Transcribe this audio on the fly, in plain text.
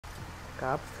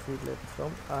გაფრთხილებთ,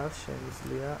 რომ არ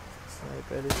შემიძლია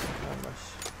სნაიპერის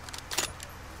თამაში.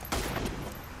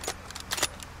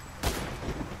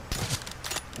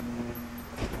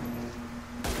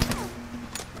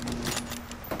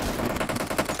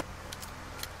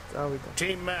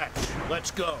 Team match,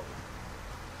 let's go.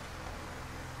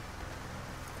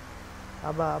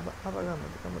 Aba, come on.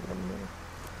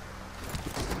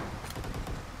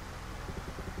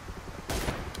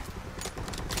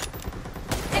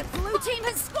 The blue team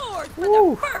has scored for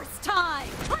the first time.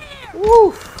 Clear.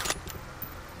 Oof.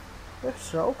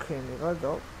 That's okay,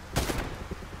 nigga.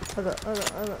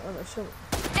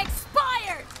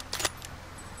 Expired.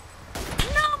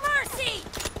 No mercy.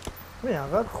 Me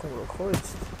agar khumro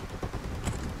khoits.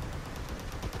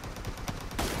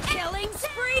 Killing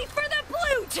spree for the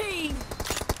blue team.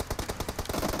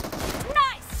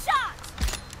 Nice shot.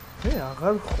 Me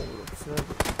agar khumro.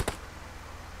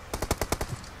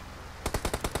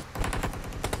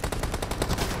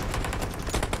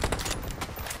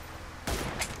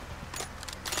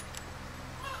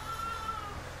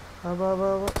 Aba.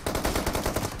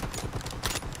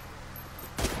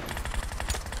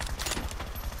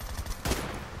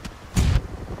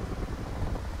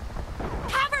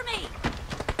 Cover me.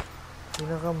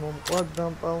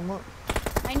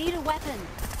 I need a weapon.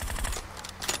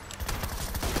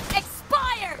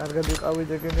 Expired. Კარგად იყავი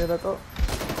დეგენერატორ.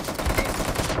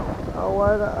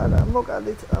 არა,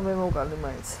 მოკალით, მე მოკალი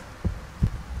მაინც.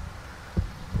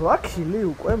 ვაკილი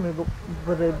უკვე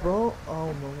მებრებო,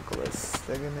 მომკლეს,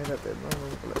 დეგენერატორმა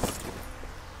მომკლეს.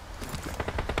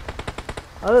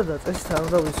 არა და წესით არ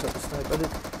უნდა ვისვათ სნაიპერი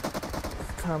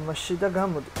თამაში და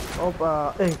გამოდი. ოპა,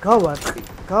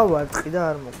 გავარტყი და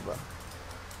არ მოგვა.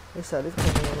 ეს არის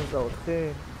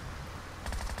 54.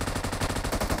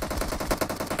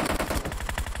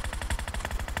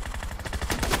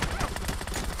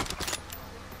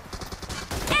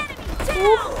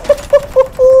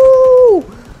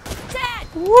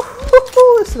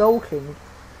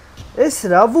 ეს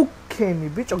რა ვუქენი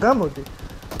ბიჭო გამოდი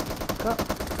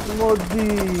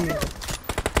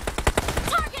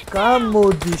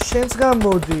შენც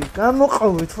გამოდი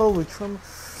გამოყავი თხოვი ჩვენ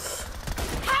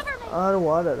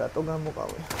არა რატო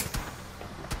გამოყავი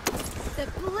The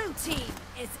blue team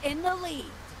is in the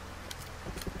lead.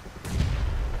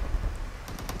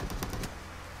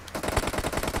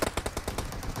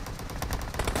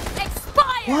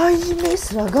 ვაიმეს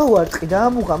რა გავარტყი და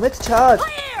ამუღამეთ ჩატ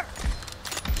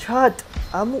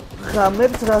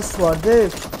ამუღამებთ რას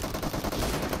ვარდებ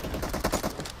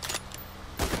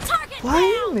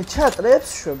ვაიმე ჩატრებს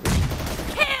შვები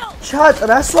ჩატ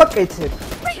რას ვაკეთებ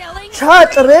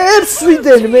ჩატრებს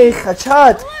ვიდენ მე ხა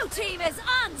ჩატ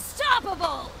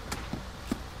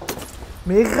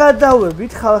მე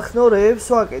გადავებით ხალხნორებს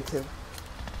ვაკეთებ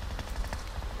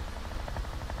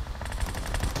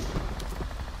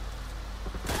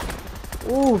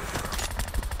Oof.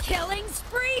 Killing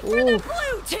spree for the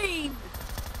blue team.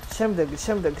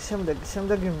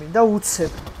 შემდეგი მინდა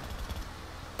უცებ.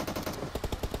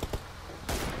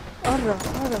 არა.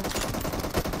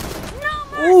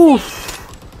 Oof.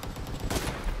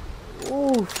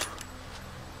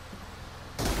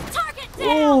 Target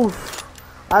down.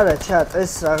 არა ჩატ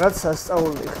ეს რაღაც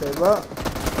სასწაული ხდება.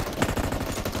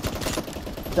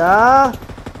 და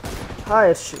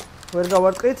ჰაერში ვერ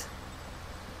გავარტყით?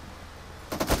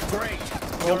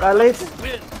 მოკალით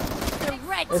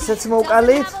ესეც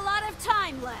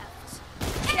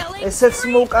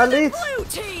მოკალით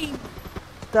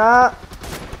და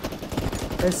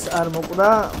ეს არ მოკვდა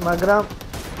მაგრამ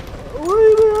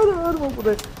არ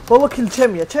მოკვდა ბოლოქილი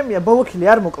ჩემია ბოლოქილი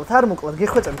არ მოკლათ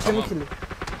გეხვეწები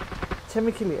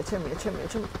ჩემი ქილია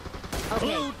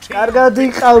კარგად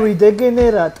იყავი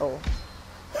დეგენერატო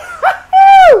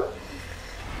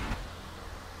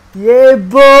Yeah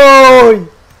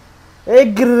boy!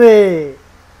 Egre!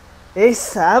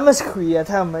 ეს ამას ქვია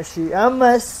თამაში,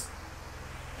 ამას